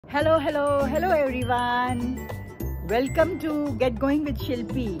Hello everyone. Welcome to Get Going with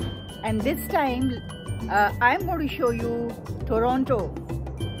Shilpi. And this time I'm going to show you Toronto.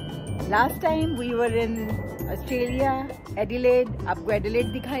 Last time we were in Australia, Adelaide. आपको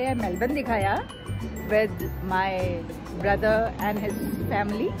Adelaide दिखाया, Melbourne दिखाया with my brother and his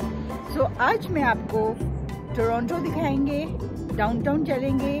family. So आज मैं आपको Toronto दिखाएंगे, downtown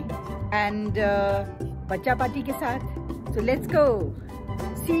चलेंगे and बच्चा party के साथ. So let's go.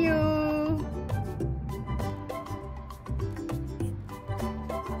 See you.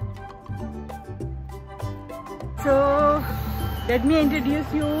 So let me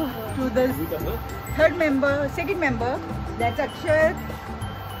introduce you to the second member. That's Akshat,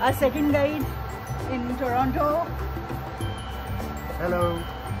 our second guide in Toronto. Hello.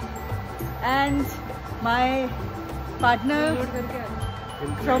 And my partner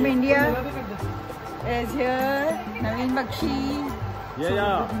from India is here, Naveen Bakshi.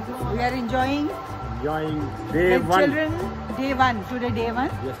 Yeah. We are enjoying Day with one. children. Day one. Today day one.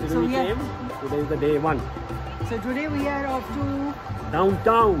 Yesterday So we we are, came. Today is the day one. so today we are off to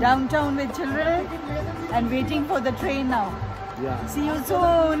Downtown. with children and waiting for the train now. Yeah. See you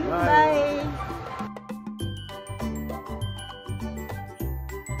soon. Bye. Bye.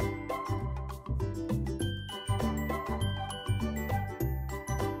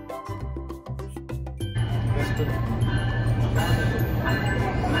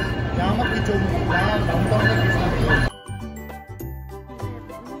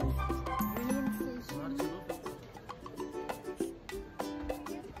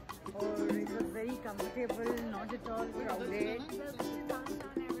 It was very comfortable, not at all crowded. Yeah,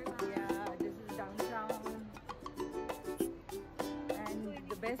 this is downtown. And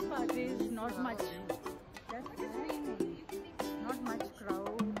the best part is not much. That's the thing. Not much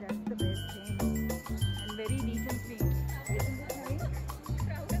crowd. That's the best thing. And very neat and clean. Isn't it right?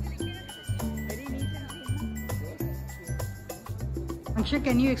 Very neat and clean. Akshay,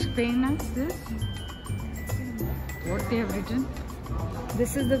 can you explain us this? What they have written?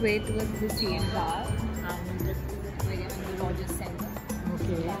 This is the way towards the CN Tower and this is the Rogers Center.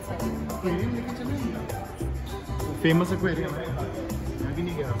 Okay. That's all. Famous aquarium. अभी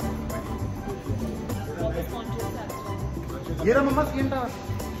नहीं गया. Rogers Ponchos actually. ये रहा मम्मा CN Tower.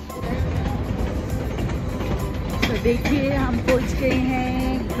 तो देखिए हम पहुंच गए हैं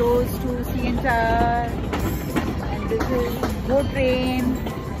close to CN Tower and this is boat train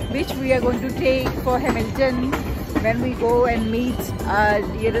which we are going to take for Hamilton when we go and meet our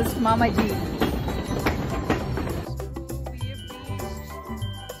dearest Mama Ji. We have reached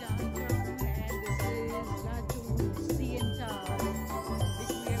downtown and this is Raju CN Tower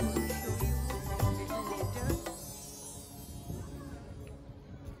which we are going to show you a little later.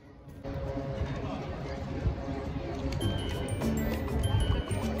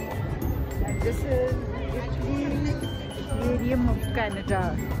 And this is Italy Stadium of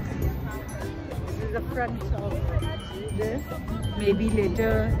Canada. This is the front of this. Maybe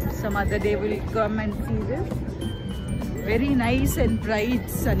later, some other day, we'll come and see this. Very nice and bright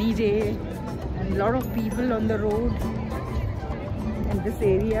sunny day and a lot of people on the road in this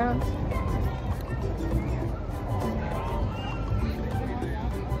area.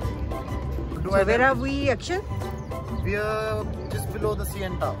 So where are we, Akshay? We are just below the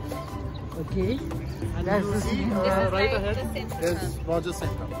CN Tower. Okay. And That's you the see CN. right The ahead center. is Rogers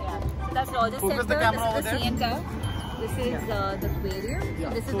Center. Yeah. So that's Rogers Focus Center. the camera over This is the there. CN Tower. This is the aquarium. Yeah.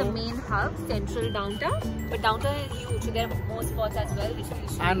 So this is So- the main hub, central downtown. But downtown is huge. So there are more spots as well. Which we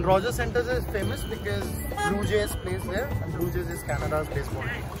show And you. Rogers Center is famous because Blue Jays plays there, and Blue Jays is Canada's baseball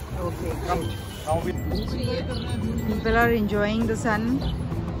team. Okay. Come, now we. People are enjoying the sun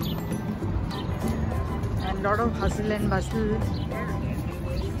and lot of hustle and bustle.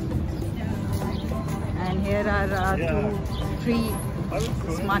 And here are our three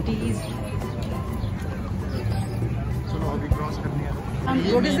Smarties. चलो अभी cross करनी है.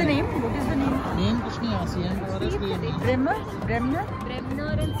 What is the name? What is the name? Name कुछ नहीं है CN Tower is Bremner? Bremner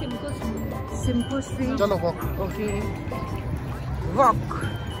and Simcoe Street. Simcoe Street? चलो walk. Okay. Walk.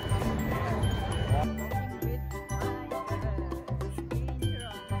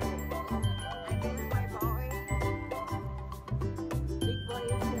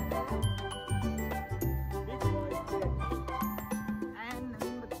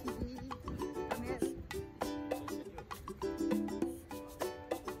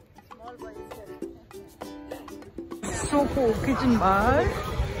 Soko Kitchen Bar.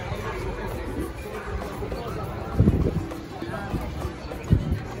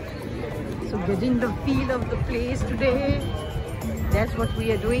 So getting the feel of the place today. That's what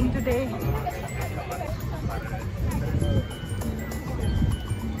we are doing today.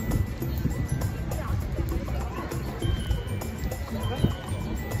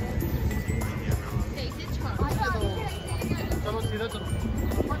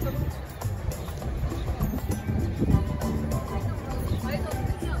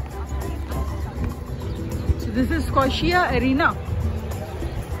 So this is Scotia Arena.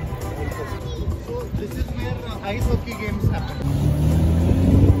 So this is where ice hockey games happen.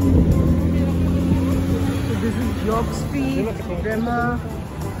 So this is York Street, Bremer.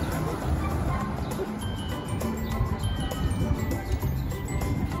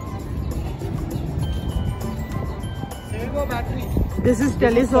 This is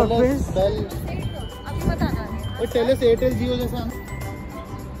Telus office. Telus Airtel Jio जैसा.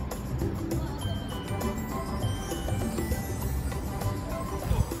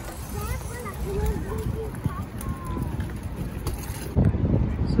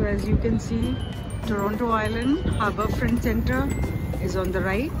 So as you can see, Toronto Island Harbourfront Centre is on the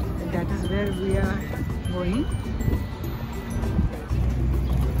right. That is where we are going.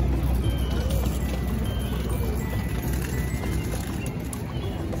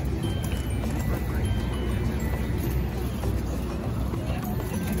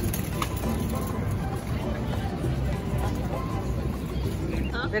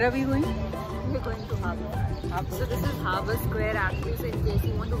 Where are we going? We're going to Harbour. So this is Harbour Square actually, so in case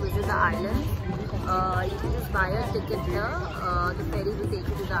you want to visit the island, you can just buy a ticket here. The ferry will take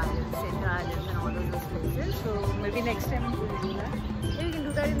you to the island, Centre Islands and all of those places. So maybe next time we will do that. Yeah, we can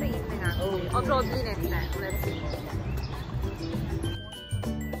do that in the evening actually, or probably next time, let's see.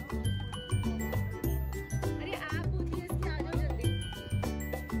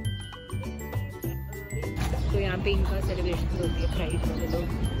 तो यहाँ पे इनका celebration होती है pride वाले लोग.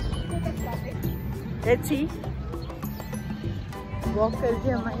 Let's see. Walk करके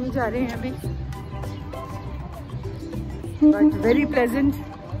हम वहीं जा रहे हैं अभी. But very pleasant.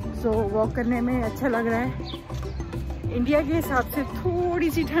 So walk करने में अच्छा लग रहा है. इंडिया के हिसाब से थोड़ी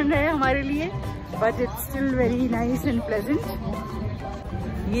सी ठंड है हमारे लिए, but it's still very nice and pleasant.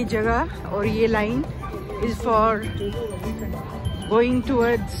 ये जगह और ये line is for going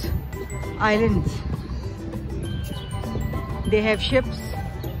towards islands. They have ships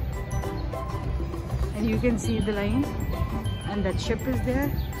and you can see the line, and that ship is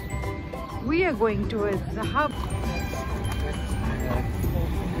there. We are going towards the hub.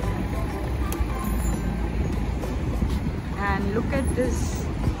 And look at this.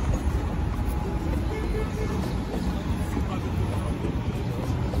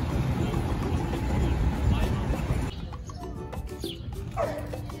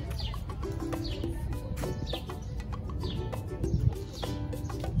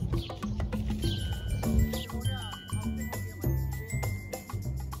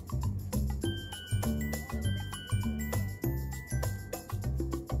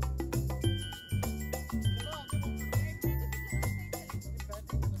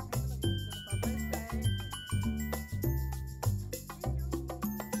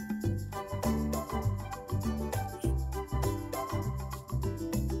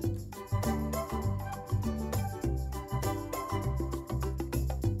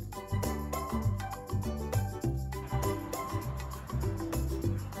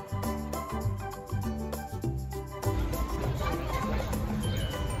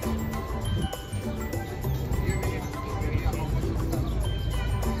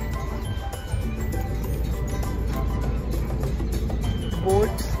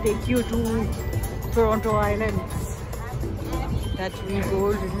 Boats take you to Toronto Islands. That we go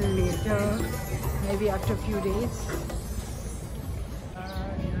a little later, maybe after a few days.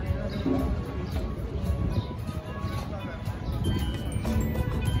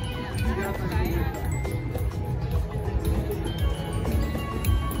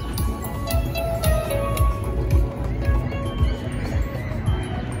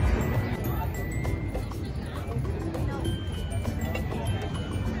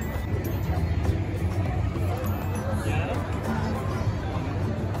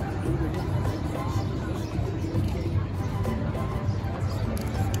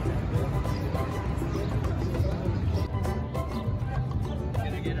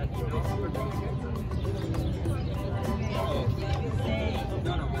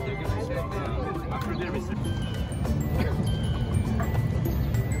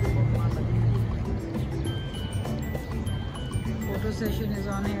 Photo session is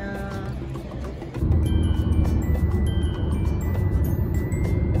on here.